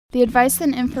The advice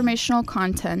and informational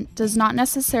content does not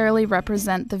necessarily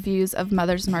represent the views of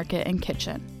Mother's Market and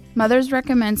Kitchen. Mother's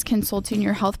recommends consulting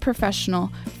your health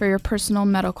professional for your personal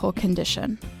medical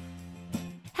condition.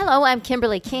 Hello, I'm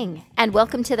Kimberly King, and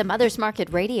welcome to the Mother's Market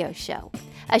Radio Show,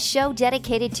 a show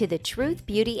dedicated to the truth,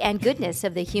 beauty, and goodness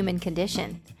of the human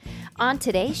condition. On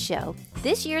today's show,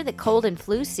 this year the cold and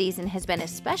flu season has been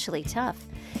especially tough,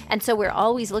 and so we're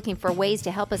always looking for ways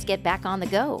to help us get back on the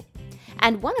go.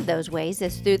 And one of those ways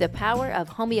is through the power of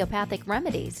homeopathic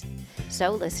remedies. So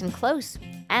listen close,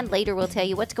 and later we'll tell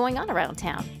you what's going on around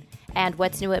town and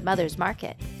what's new at Mother's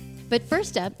Market. But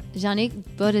first up, Jean-Luc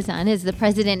Bodazan is the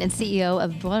president and CEO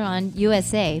of Boiron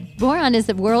USA. Boiron is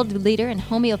the world leader in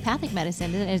homeopathic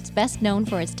medicine and is best known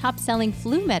for its top-selling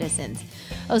flu medicines.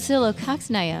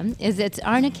 Oscillococcinum is its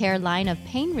Arnicare line of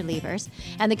pain relievers,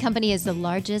 and the company is the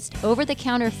largest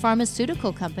over-the-counter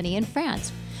pharmaceutical company in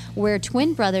France, where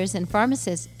twin brothers and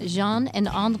pharmacists Jean and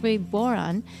Henri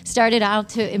Boiron started out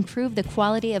to improve the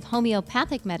quality of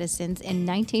homeopathic medicines in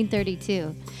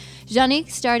 1932. Jean-Luc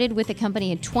started with the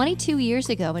company 22 years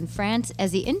ago in France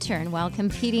as the intern while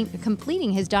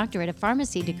completing his doctorate of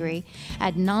pharmacy degree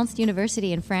at Nantes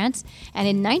University in France. And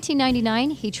in 1999,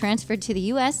 he transferred to the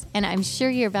U.S., and I'm sure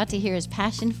you're about to hear his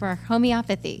passion for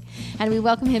homeopathy. And we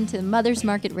welcome him to the Mother's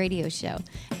Market Radio Show.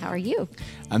 How are you?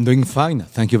 I'm doing fine.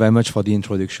 Thank you very much for the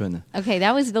introduction. Okay,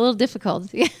 that was a little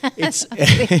difficult. This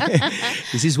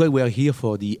is why we are here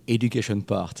for the education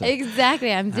part.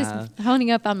 Exactly. I'm just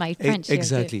honing up on my French.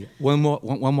 Exactly. One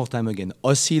more time again.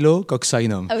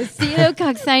 Oscillococcinum.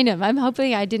 Oscillococcinum. I'm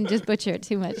hoping I didn't just butcher it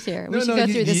too much here. We should go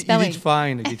through the spelling.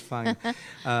 You did fine.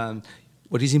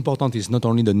 What is important is not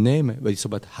only the name, but it's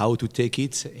about how to take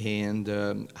it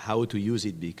and how to use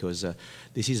it, because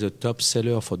this is a top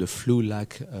seller for the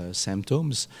flu-like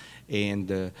symptoms.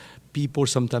 And people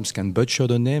sometimes can butcher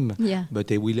the name, but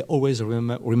they will always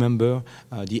remember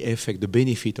the effect, the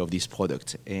benefit of this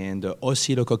product. And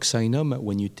oscillococcinum,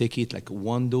 when you take it like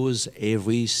one dose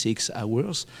every 6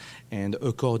 hours, and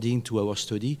according to our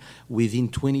study, within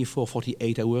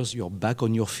 24-48 hours, you're back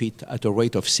on your feet at a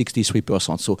rate of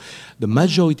 63%. So the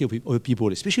majority of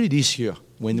people, especially this year,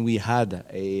 when we had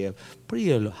a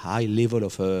pretty high level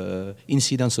of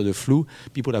incidence of the flu,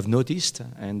 people have noticed,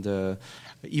 and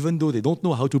even though they don't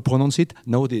know how to pronounce it,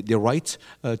 now they write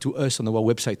to us on our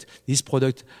website. This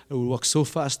product will work so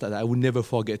fast that I will never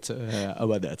forget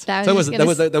about that. That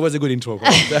was a good intro.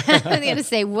 I was going to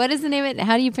say, what is the name of it?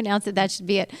 How do you pronounce it? That should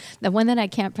be it. The one that I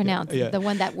can't pronounce. The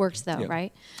one that works, though,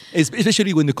 right?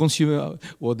 Especially when the consumer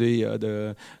or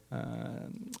the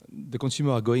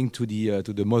consumer are going to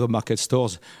the Mother Market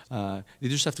stores, they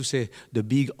just have to say the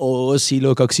big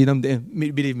oscillococcinum.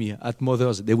 Believe me, at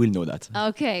Mother's, they will know that.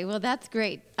 Okay, well, that's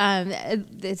great.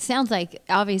 It sounds like,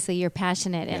 obviously, you're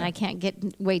passionate, and I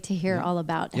can't wait to hear all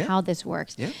about how this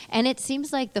works. Yeah. And it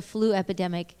seems like the flu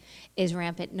epidemic is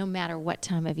rampant no matter what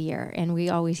time of year, and we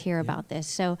always hear about this.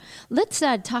 So let's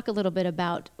talk a little bit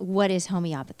about what is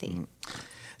homeopathy.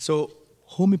 So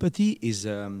homeopathy is...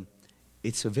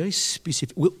 it's a very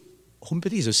specific... Well,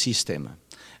 homeopathy is a system.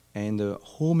 And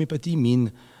homeopathy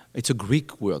means... It's a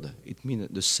Greek word. It means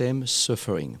the same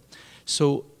suffering.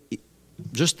 So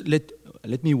just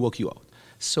let me walk you out.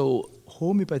 So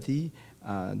homeopathy...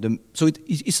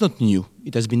 it's not new.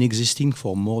 It has been existing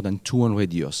for more than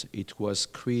 200 years. It was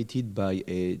created by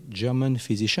a German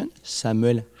physician,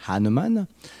 Samuel Hahnemann.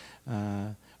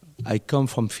 I come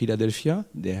from Philadelphia.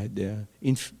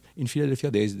 In Philadelphia,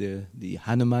 there is the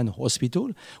Hahnemann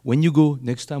Hospital. When you go,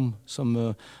 next time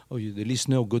the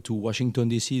listener go to Washington,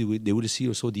 D.C., they will see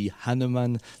also the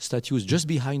Hahnemann statues just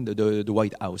behind the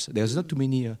White House. There's not too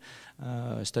many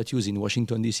statues in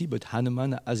Washington, D.C., but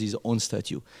Hahnemann has his own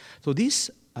statue. So this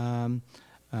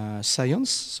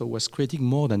science was created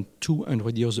more than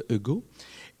 200 years ago.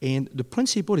 And the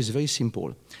principle is very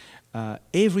simple.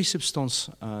 Every substance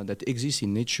that exists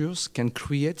in nature can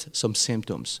create some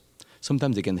symptoms.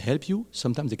 Sometimes they can help you,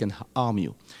 sometimes they can harm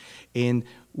you. And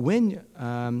when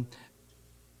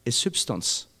a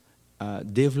substance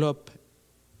develops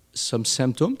some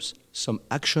symptoms, some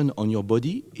action on your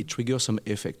body, it triggers some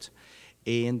effect.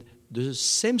 And the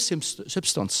same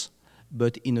substance,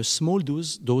 but in a small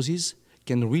doses,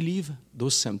 can relieve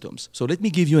those symptoms. So let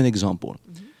me give you an example.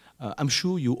 Mm-hmm. I'm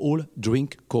sure you all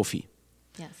drink coffee.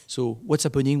 Yes. So what's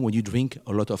happening when you drink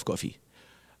a lot of coffee?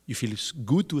 You feel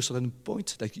good to a certain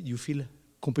point, like you feel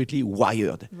completely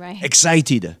wired,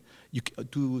 excited,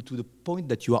 to the point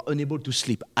that you are unable to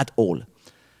sleep at all.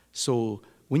 So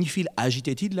when you feel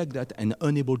agitated like that and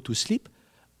unable to sleep,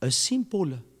 a simple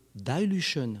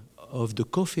dilution of the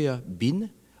coffee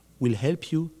bean will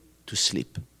help you to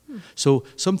sleep. So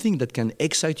something that can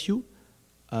excite you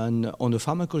on a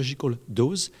pharmacological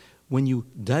dose. When you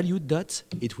dilute that,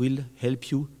 it will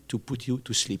help you to put you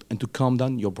to sleep and to calm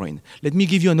down your brain. Let me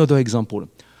give you another example.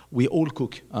 We all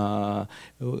cook.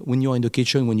 When you're in the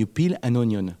kitchen, when you peel an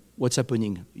onion, what's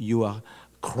happening? You are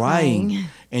crying.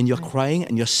 And you're crying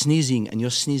and you're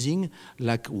sneezing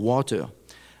like water.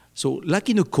 So like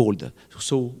in a cold.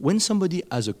 So when somebody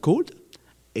has a cold,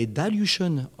 a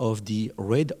dilution of the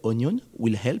red onion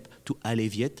will help to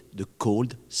alleviate the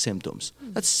cold symptoms.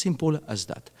 That's simple as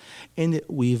that. And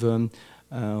with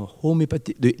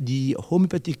homeopathic, the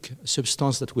homeopathic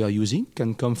substance that we are using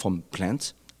can come from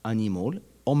plants, animal,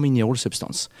 or mineral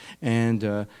substance. And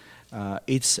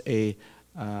it's a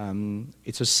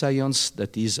science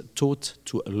that is taught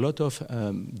to a lot of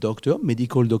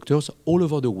medical doctors all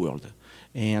over the world.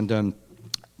 And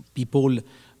people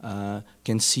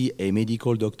can see a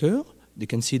medical doctor, they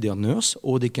can see their nurse,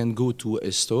 or they can go to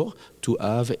a store to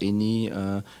have any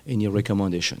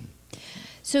recommendation.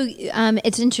 So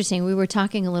it's interesting. We were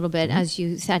talking a little bit as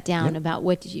you sat down about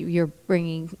what you're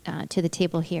bringing to the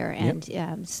table here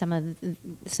and some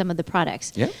of the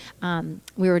products.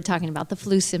 We were talking about the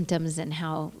flu symptoms and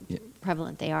how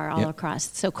prevalent they are all across.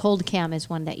 So ColdCam is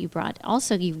one that you brought.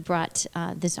 Also, you brought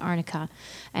this arnica,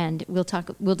 and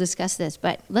we'll discuss this.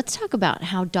 But let's talk about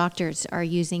how doctors are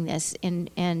using this.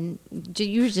 And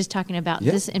you were just talking about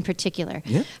this in particular.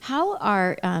 How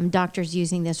are doctors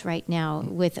using this right now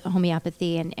with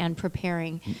homeopathy and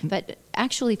preparing? But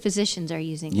actually, physicians are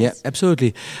using this. Yeah,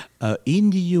 absolutely.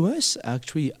 In the U.S.,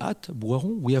 actually, at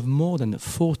Boiron, we have more than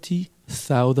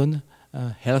 40,000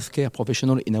 healthcare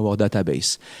professional in our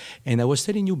database. And I was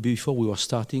telling you before we were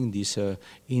starting this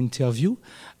interview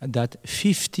that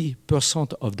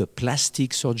 50% of the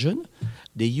plastic surgeon,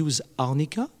 they use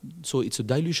arnica. So it's a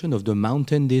dilution of the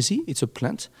mountain daisy. It's a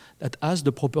plant that has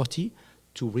the property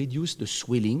to reduce the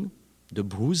swelling, the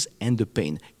bruise, and the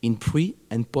pain in pre-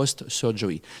 and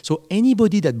post-surgery. So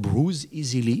anybody that bruise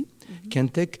easily can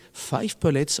take 5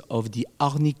 pellets of the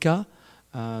arnica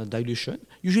dilution.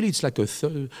 Usually it's like a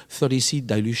 30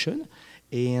 dilution.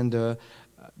 And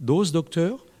those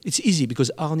doctors, it's easy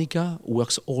because arnica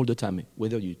works all the time.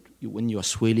 Whether when you are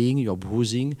swelling, you're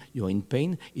bruising, you're in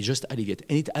pain, it just alleviates.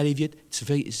 And it alleviates, it's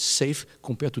very safe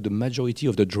compared to the majority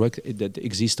of the drugs that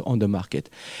exist on the market.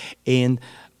 And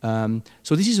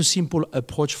so this is a simple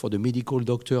approach for the medical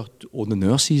doctor or the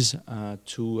nurses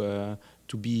to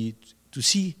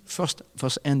see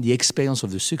firsthand the experience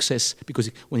of the success,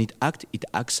 because when it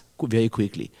acts very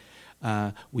quickly.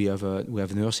 We have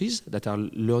nurses that are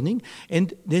learning,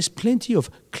 and there's plenty of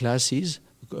classes,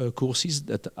 courses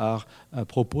that are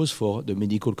proposed for the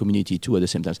medical community too at the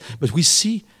same time. But we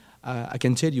see, I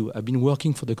can tell you, I've been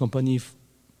working for the company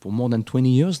for more than 20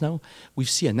 years now. We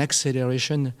see an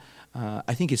acceleration.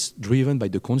 I think it's driven by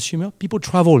the consumer. People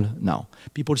travel now.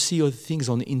 People see things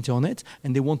on the internet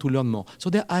and they want to learn more. So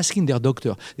they're asking their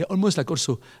doctor. They almost like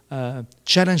also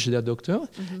challenge their doctor.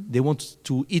 They want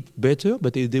to eat better,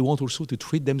 but they want also to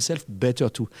treat themselves better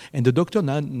too. And the doctor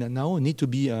now need to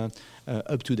be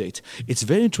up to date. It's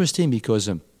very interesting because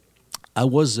I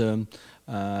was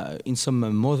in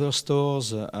some mother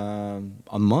stores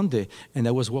on Monday, and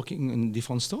I was working in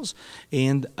different stores,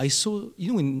 and I saw,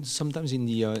 sometimes in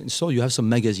the store you have some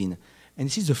magazine, and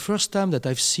this is the first time that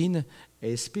I've seen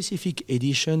a specific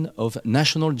edition of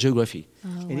National Geography,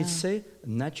 and it says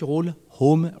Natural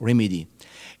Home Remedy.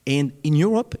 And in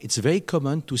Europe, it's very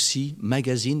common to see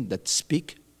magazines that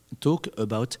talk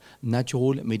about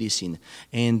natural medicine.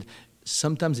 And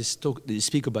sometimes they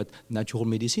speak about natural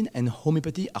medicine, and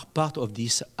homeopathy are part of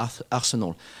this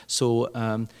arsenal. So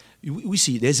we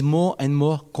see there's more and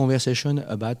more conversation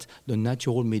about the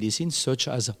natural medicine, such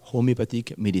as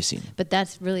homeopathic medicine. But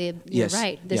that's really, you're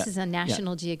right. This is a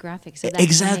National Geographic. So that's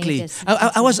exactly.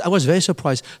 I was very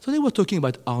surprised. So they were talking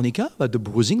about arnica, about the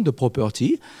bruising, the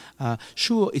property.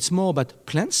 Sure, it's more about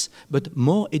plants, but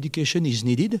more education is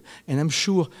needed. And I'm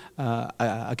sure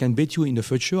I can bet you in the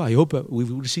future, I hope we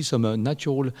will see some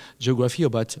Natural Geography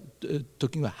about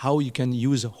talking about how you can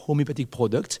use homeopathic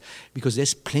products, because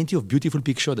there's plenty of beautiful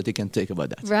pictures that they can take about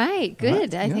that. Right,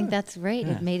 good. I think that's great.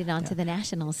 It made it onto the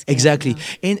national scale. Exactly.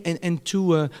 And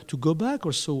to go back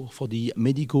also for the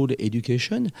medical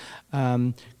education,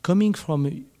 coming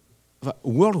from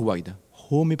worldwide,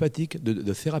 homeopathic,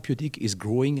 the therapeutic is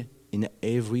growing in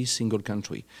every single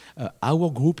country. Our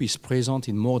group is present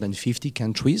in more than 50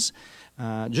 countries.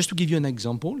 Just to give you an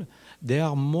example, there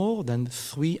are more than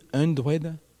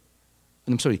 400,000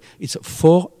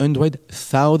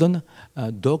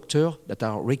 doctors that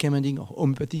are recommending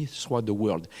homeopathy throughout the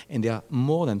world. And there are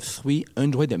more than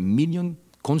 300 million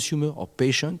consumers or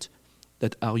patients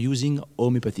that are using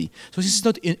homeopathy. So this is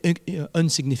not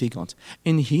insignificant.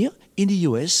 And here in the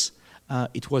US,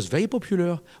 it was very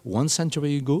popular 1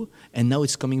 century ago, and now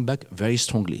it's coming back very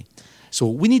strongly. So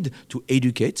we need to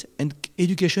educate, and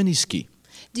education is key.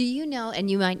 Do you know, and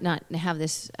you might not have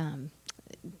this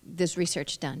this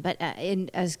research done, but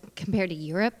as compared to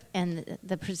Europe and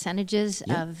the percentages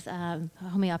of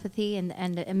homeopathy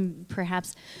and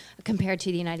perhaps compared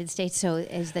to the United States, so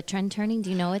is the trend turning? Do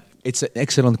you know it? It's an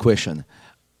excellent question.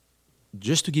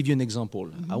 Just to give you an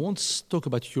example, I won't talk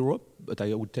about Europe, but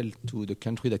I will tell to the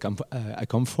country that I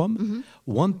come from.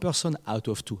 1 person out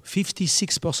of 2,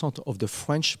 56% of the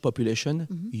French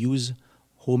population use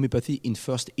homeopathy in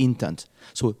first intent.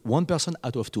 So 1 person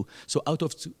out of 2. So out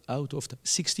of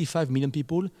 65 million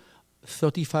people,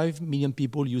 35 million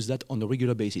people use that on a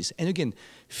regular basis. And again,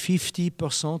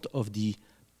 50% of the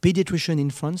pediatricians in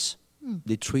France,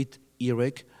 they treat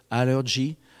earache,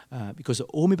 allergy, because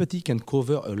homeopathy can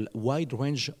cover a wide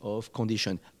range of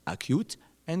conditions, acute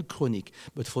and chronic.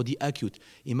 But for the acute,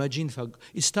 imagine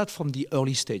it starts from the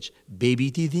early stage.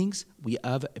 Baby teethings, we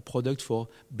have a product for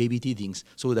baby teethings.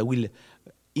 So that will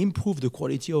improve the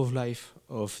quality of life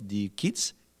of the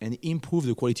kids and improve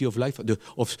the quality of life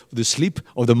of the sleep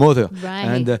of the mother. Right.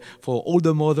 And for all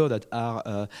the mothers that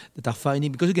are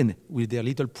finding, because again, with their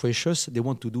little precious, they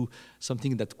want to do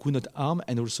something that could not harm,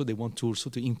 and also they want to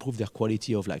improve their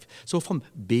quality of life. So from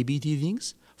baby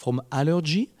teethings, from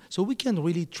allergy, so we can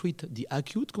really treat the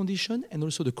acute condition and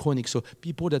also the chronic. So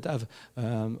people that have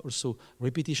also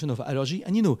repetition of allergy,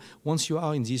 and once you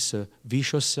are in this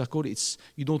vicious circle,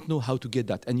 you don't know how to get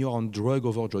that, and you're on drug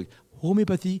over drug.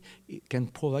 Homeopathy can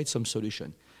provide some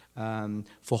solution.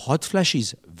 For hot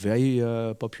flashes, very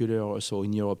popular also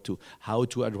in Europe too, how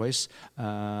to address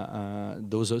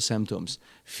those symptoms.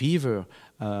 Fever,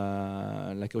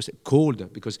 like I was saying,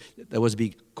 cold, because there was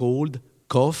big cold,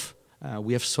 cough.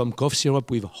 We have some cough syrup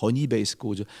with honey base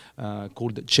called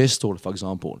Chestol, for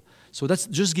example. So that's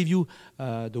just give you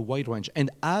the wide range. And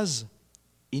as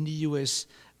in the US,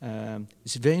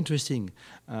 it's very interesting.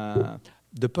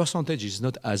 The percentage is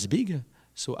not as big.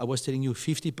 So I was telling you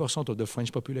 50% of the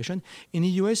French population. In the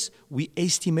US, we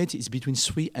estimate it's between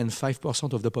 3 and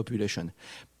 5% of the population.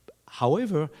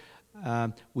 However,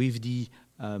 with the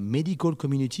medical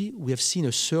community, we have seen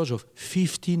a surge of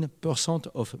 15%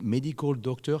 of medical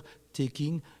doctors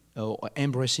taking or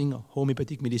embracing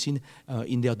homeopathic medicine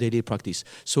in their daily practice.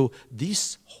 So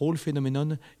this whole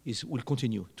phenomenon will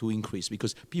continue to increase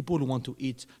because people want to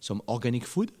eat some organic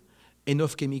food,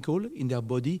 enough chemical in their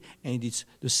body, and it's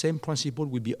the same principle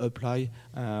will be applied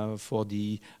for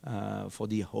the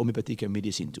homeopathic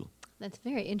medicine too. That's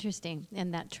very interesting,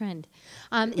 and that trend.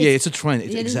 It's a trend.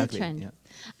 It exactly. Is a trend.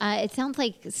 Yeah. It sounds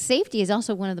like safety is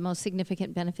also one of the most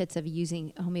significant benefits of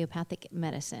using homeopathic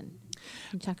medicine.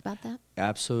 Can you talk about that?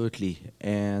 Absolutely.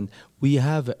 And we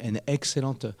have an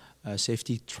excellent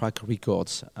safety track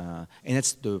records, and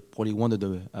that's probably one of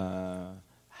the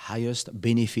highest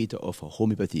benefit of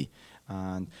homeopathy.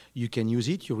 And you can use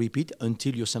it, you repeat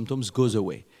until your symptoms goes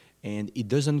away. And it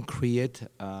doesn't create...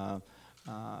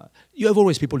 you have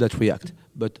always people that react,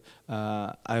 but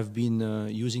I've been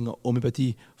using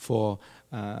homeopathy for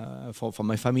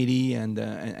my family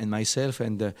and myself,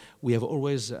 and we have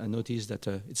always noticed that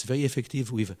it's very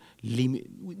effective with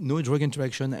no drug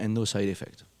interaction and no side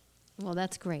effect. Well,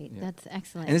 that's great. Yeah. That's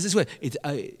excellent. And this is why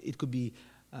it could be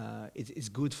it's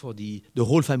good for the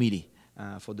whole family.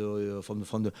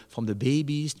 From the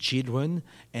babies, children,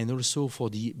 and also for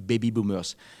the baby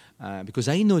boomers, because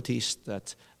I noticed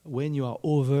that when you are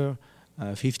over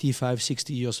 55,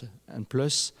 60 years and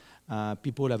plus,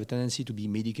 people have a tendency to be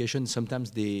medication.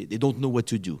 Sometimes they don't know what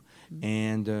to do,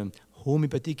 and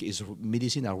homeopathic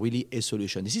medicine are really a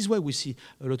solution. This is why we see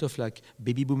a lot of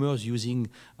baby boomers using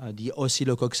the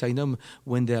oscillococcinum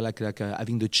when they're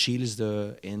having the chills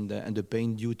and the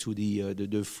pain due to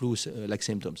the flu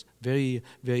symptoms. Very,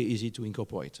 very easy to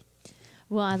incorporate.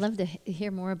 Well, I'd love to hear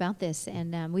more about this,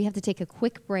 and we have to take a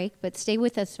quick break, but stay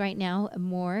with us right now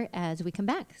more as we come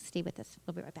back. Stay with us.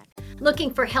 We'll be right back.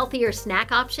 Looking for healthier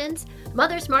snack options?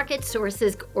 Mother's Market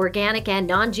sources organic and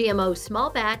non-GMO small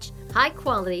batch, high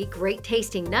quality, great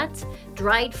tasting nuts,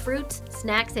 dried fruits,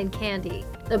 snacks, and candy.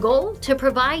 The goal? To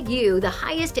provide you the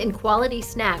highest in quality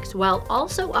snacks while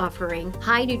also offering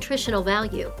high nutritional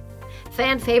value.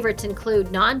 Fan favorites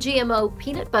include non-GMO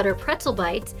peanut butter pretzel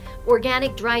bites,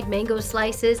 organic dried mango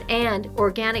slices, and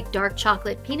organic dark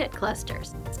chocolate peanut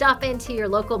clusters. Stop into your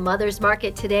local Mother's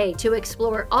Market today to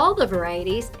explore all the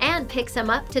varieties and pick some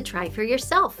up to try for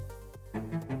yourself.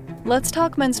 Let's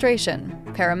talk menstruation,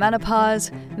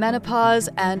 perimenopause, menopause,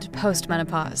 and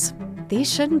postmenopause.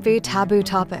 These shouldn't be taboo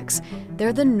topics.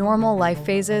 They're the normal life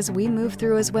phases we move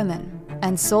through as women.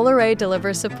 And Solaray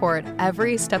delivers support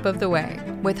every step of the way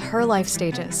with her life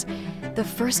stages. The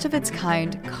first of its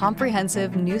kind,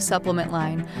 comprehensive new supplement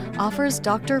line offers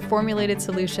doctor-formulated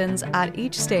solutions at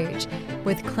each stage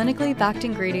with clinically backed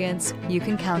ingredients you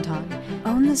can count on.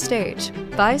 Own the stage.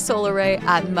 Buy Solaray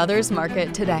at Mother's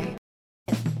Market today.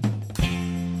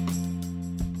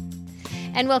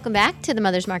 And welcome back to the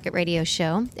Mother's Market Radio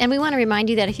Show. And we want to remind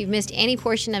you that if you've missed any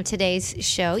portion of today's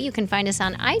show, you can find us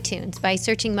on iTunes by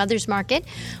searching Mother's Market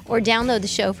or download the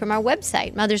show from our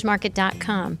website,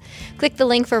 mothersmarket.com. Click the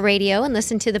link for radio and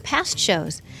listen to the past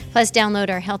shows. Plus, download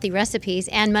our healthy recipes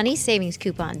and money savings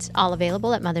coupons, all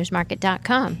available at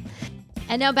mothersmarket.com.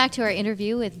 And now back to our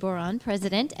interview with Boiron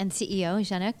President and CEO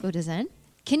Janek Bodazan.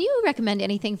 Can you recommend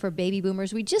anything for baby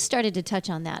boomers? We just started to touch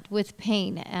on that with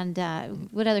pain, and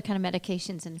what other kind of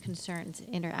medications and concerns,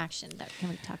 interaction that can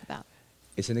we talk about?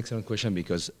 It's an excellent question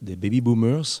because the baby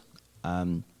boomers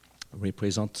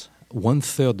represent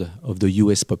 1/3 of the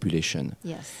U.S. population.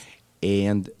 Yes.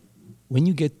 And when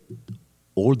you get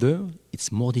older,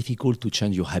 it's more difficult to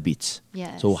change your habits.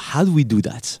 Yes. So how do we do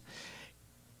that?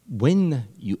 When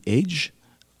you age,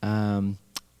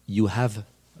 you have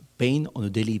pain on a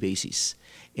daily basis.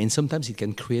 And sometimes it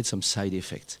can create some side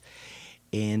effects.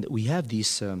 And we have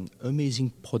this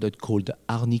amazing product called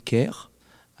Arnicare,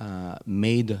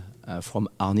 made from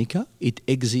arnica. It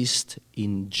exists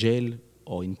in gel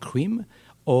or in cream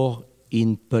or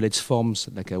in pellets forms,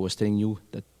 like I was telling you,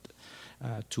 that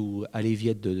to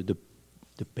alleviate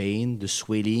the pain, the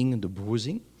swelling, the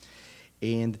bruising.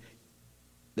 And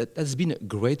that has been a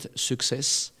great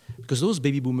success because those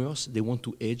baby boomers, they want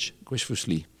to age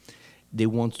gracefully. They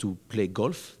want to play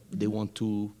golf. They want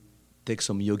to take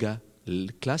some yoga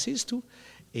classes too,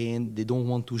 and they don't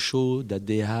want to show that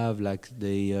they have like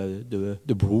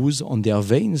the bruise on their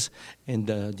veins. And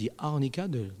the arnica,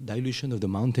 the dilution of the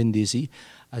mountain daisy,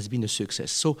 has been a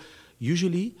success. So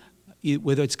usually,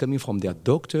 whether it's coming from their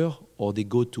doctor or they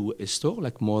go to a store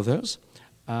like Mothers,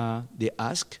 they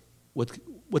ask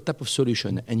what type of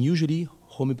solution, and usually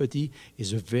homeopathy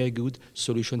is a very good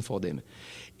solution for them.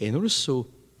 And also,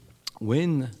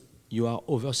 when you are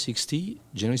over 60,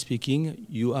 generally speaking,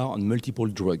 you are on multiple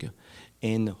drugs.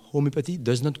 And homeopathy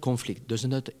does not conflict, does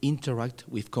not interact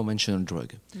with conventional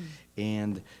drug.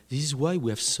 And this is why we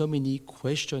have so many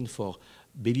questions for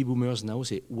baby boomers now,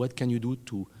 say, what can you do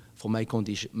for my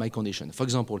condition? For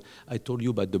example, I told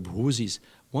you about the bruises.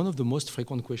 One of the most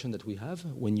frequent questions that we have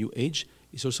when you age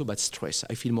is also about stress.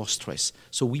 I feel more stress.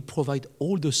 So we provide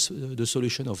all the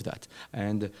solution of that.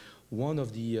 And one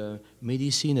of the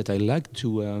medicine that I like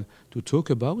to talk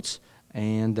about,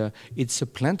 and it's a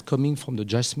plant coming from the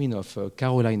jasmine of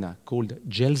Carolina called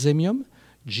Gelsemium,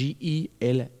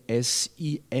 Gelsemium.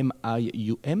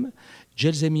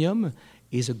 Gelsemium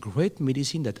is a great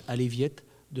medicine that alleviates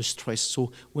the stress.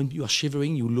 So when you are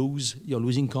shivering, you're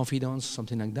losing confidence,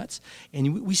 something like that.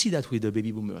 And we see that with the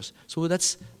baby boomers. So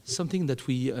that's something that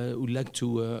we would like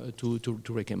to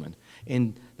recommend.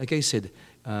 And like I said,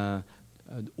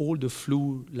 all the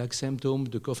flu-like symptoms,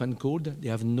 the cough and cold, they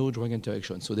have no drug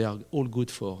interaction. So they are all good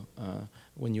for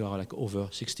when you are like over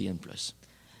 60 and plus.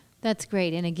 That's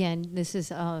great. And again, this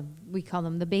is, we call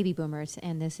them the baby boomers,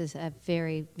 and this is a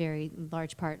very, very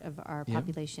large part of our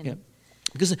population. Yeah.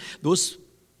 Because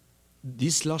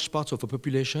these large parts of the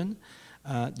population,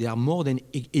 they are more than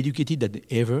educated than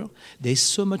ever. There's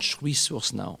so much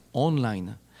resource now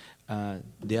online.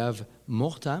 They have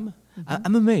more time.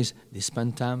 I'm amazed. They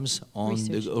spend times on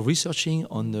researching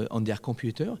on their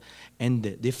computer, and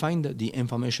they find the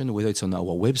information, whether it's on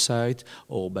our website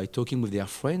or by talking with their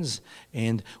friends.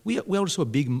 And we're also a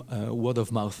big word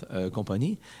of mouth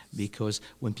company, because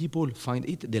when people find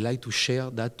it, they like to share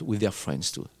that with their friends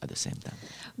too at the same time.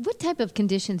 What type of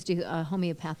conditions do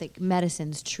homeopathic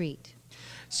medicines treat?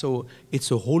 So it's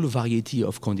a whole variety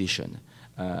of conditions.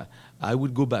 I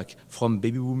would go back from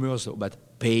baby boomers about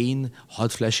pain,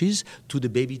 hot flashes, to the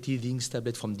baby teethings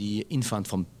tablet from the infant,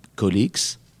 from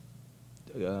colics,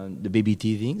 the baby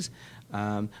teethings.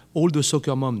 All the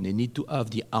soccer mom, they need to have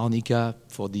the arnica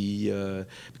for the,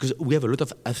 because we have a lot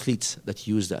of athletes that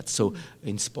use that. So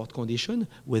in sport condition,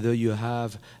 whether you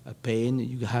have a pain,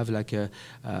 you have like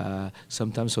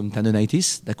sometimes some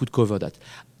tendonitis, that could cover that.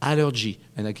 Allergy,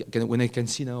 and when I can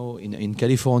see now in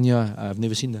California, I've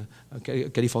never seen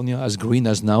California as green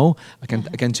as now. I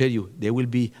can tell you there will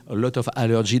be a lot of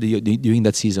allergy during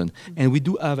that season. And we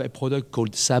do have a product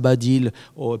called Sabadil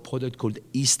or a product called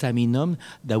Histaminum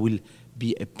that will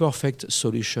be a perfect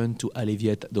solution to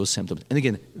alleviate those symptoms. And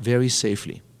again, very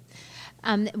safely.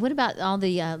 What about all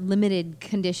the limited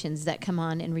conditions that come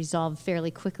on and resolve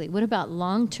fairly quickly? What about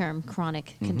long-term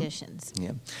chronic conditions?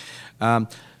 Yeah.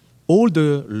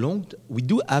 We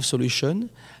do have solution.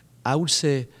 I would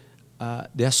say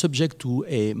they are subject to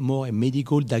a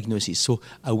medical diagnosis. So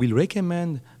I will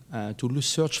recommend to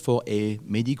search for a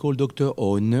medical doctor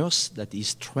or a nurse that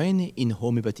is trained in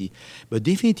homeopathy. But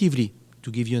definitively, to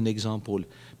give you an example,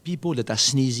 people that are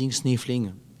sneezing,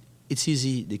 sniffling, it's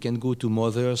easy. They can go to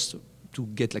Mothers to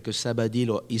get like a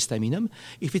Sabadil or Histaminum.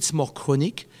 If it's more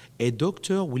chronic, a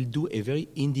doctor will do a very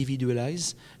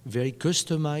individualized, very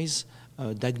customized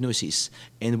diagnosis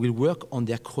and will work on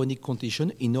their chronic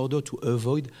condition in order to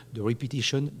avoid the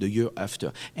repetition the year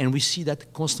after. And we see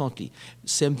that constantly.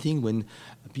 Same thing when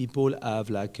people have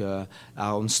like are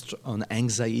on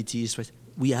anxiety, stress.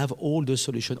 We have all the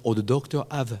solution, or the doctor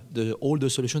have all the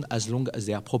solution as long as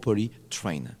they are properly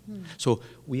trained. So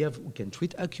we can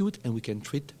treat acute and we can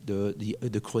treat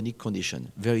the chronic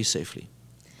condition very safely.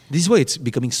 This is why it's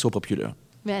becoming so popular.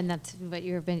 And that's what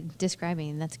you've been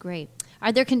describing, and that's great.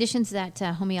 Are there conditions that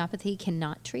homeopathy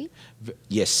cannot treat?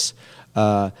 Yes.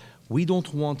 We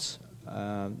don't want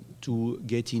to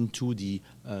get into the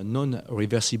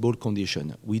non-reversible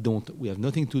condition. We have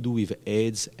nothing to do with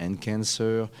AIDS and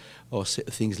cancer or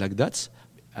things like that.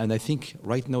 And I think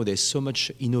right now there's so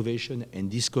much innovation and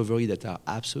discovery that are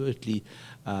absolutely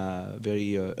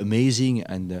very amazing,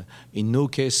 and in no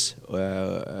case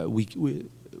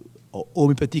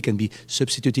homeopathy can be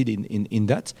substituted in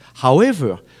that.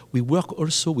 However, we work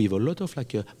also with a lot of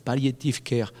palliative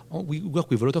care. We work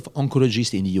with a lot of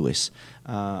oncologists in the US.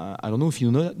 I don't know if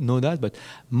you know that, but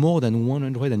more than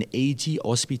 180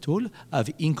 hospitals have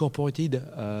incorporated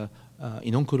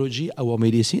in oncology our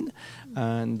medicine,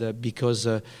 and because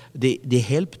they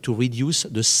help to reduce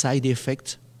the side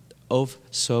effect of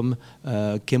some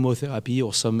chemotherapy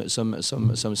or some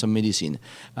medicine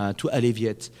to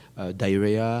alleviate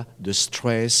diarrhea, the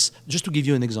stress. Just to give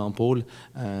you an example,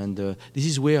 and this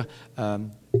is where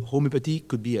homeopathy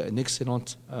could be an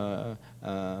excellent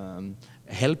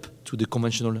help to the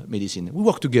conventional medicine. We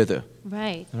work together.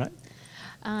 Right. All right.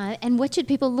 And what should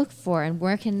people look for, and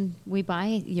where can we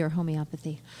buy your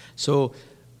homeopathy? So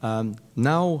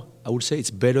now I would say it's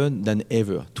better than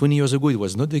ever. 20 years ago it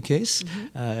was not the case,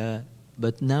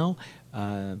 but now,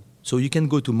 so you can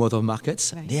go to Mother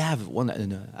Markets. Right. They have one.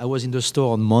 I was in the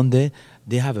store on Monday.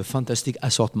 They have a fantastic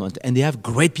assortment, and they have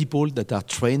great people that are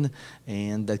trained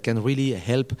and that can really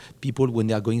help people when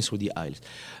they are going through the aisles.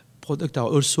 Products are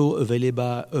also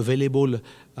available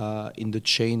in the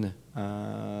chain,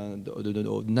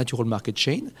 the natural market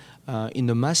chain, in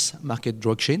the mass market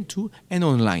drug chain too, and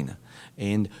online.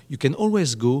 And you can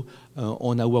always go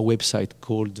on our website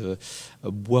called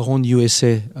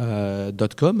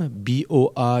boironusa.com,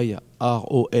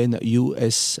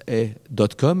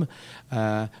 BOIRONUSA.com.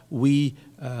 We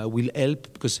will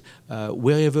help, because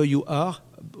wherever you are,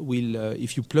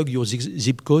 if you plug your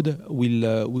zip code,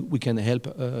 we can help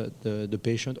the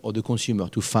patient or the consumer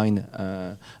to find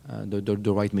the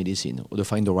right medicine or to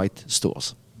find the right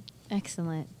stores.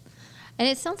 Excellent. And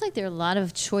it sounds like there are a lot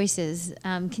of choices.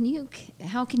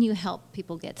 How can you help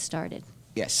people get started?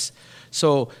 Yes.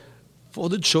 So for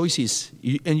the choices,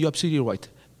 and you're absolutely right,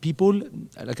 people,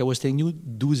 like I was telling you,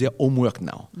 do their homework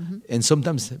now. And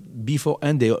sometimes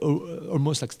beforehand, they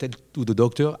almost like tell to the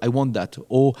doctor, I want that.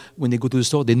 Or when they go to the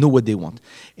store, they know what they want.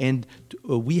 And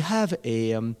we have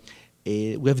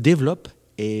developed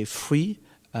a free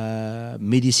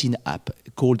medicine app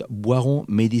called Boiron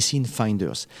Medicine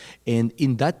Finders. And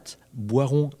in that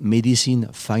Boiron Medicine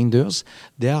Finders,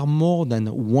 there are more than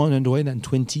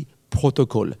 120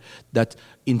 protocols that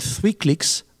in 3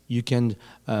 clicks you can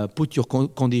put your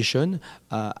condition.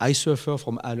 I suffer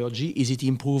from allergy. Is it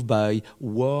improved by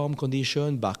warm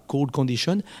condition, by cold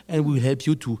condition? And we will help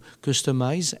you to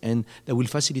customize, and that will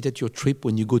facilitate your trip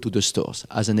when you go to the stores,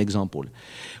 as an example.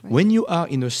 Right. When you are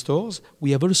in the stores,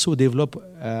 we have also developed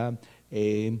a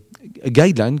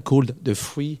guideline called the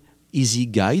Free Easy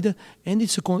Guide, and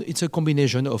it's a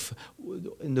combination of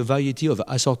the variety of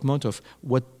assortment of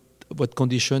what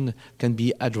condition can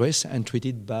be addressed and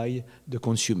treated by the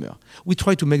consumer. We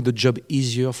try to make the job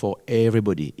easier for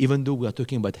everybody, even though we are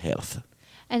talking about health.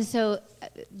 And so,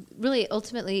 really,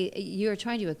 ultimately, you're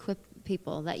trying to equip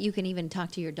people that you can even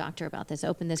talk to your doctor about this,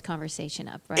 open this conversation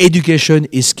up, right? Education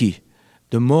is key.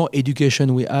 The more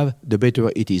education we have, the better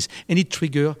it is. And it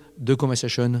triggers the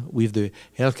conversation with the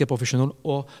healthcare professional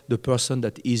or the person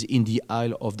that is in the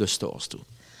aisle of the stores too.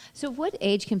 So what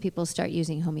age can people start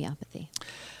using homeopathy?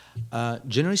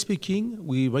 Generally speaking,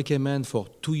 we recommend for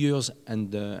 2 years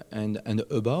and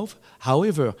above.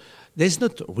 However, there's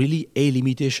not really a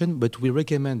limitation, but we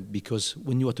recommend, because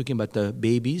when you are talking about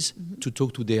babies, to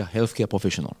talk to their healthcare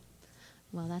professional.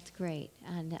 Well, that's great.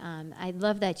 And I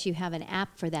love that you have an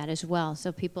app for that as well.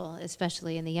 So people,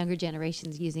 especially in the younger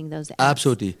generations, using those apps.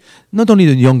 Absolutely. Not only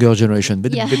the younger generation,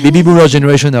 but Yeah. the baby boomer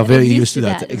generation are very used to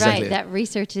that. Right, Exactly. that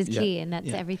research is key, Yeah, and that's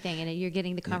yeah. everything. And you're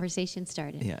getting the conversation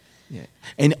started. Yeah, yeah.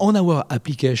 And on our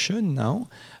application now,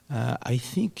 I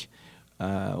think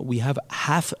we have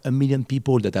 500,000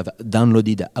 people that have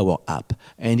downloaded our app,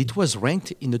 and it was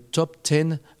ranked in the top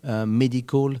 10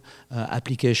 medical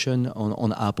application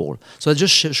on Apple. So that's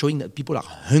just showing that people are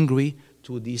hungry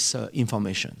to this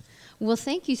information. Well,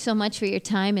 thank you so much for your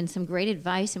time and some great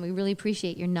advice, and we really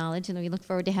appreciate your knowledge, and we look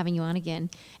forward to having you on again.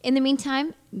 In the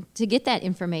meantime, to get that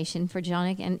information for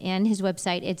Jonick and his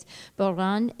website, it's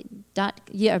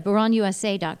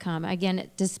BoironUSA.com. Again,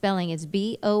 the spelling is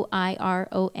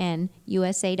BOIRON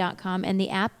USA.com, and the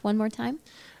app, one more time?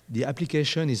 The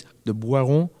application is the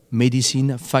Boiron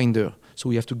Medicine Finder. So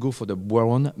we have to go for the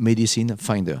Boiron Medicine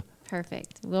Finder.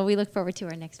 Perfect. Well, we look forward to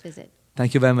our next visit.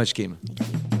 Thank you very much, Kim.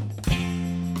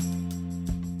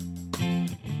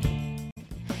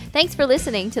 Thanks for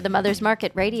listening to the Mother's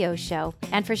Market radio show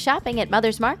and for shopping at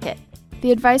Mother's Market.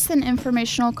 The advice and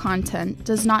informational content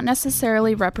does not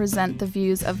necessarily represent the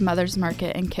views of Mother's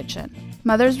Market and Kitchen.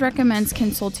 Mother's recommends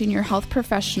consulting your health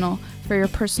professional for your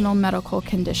personal medical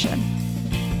condition.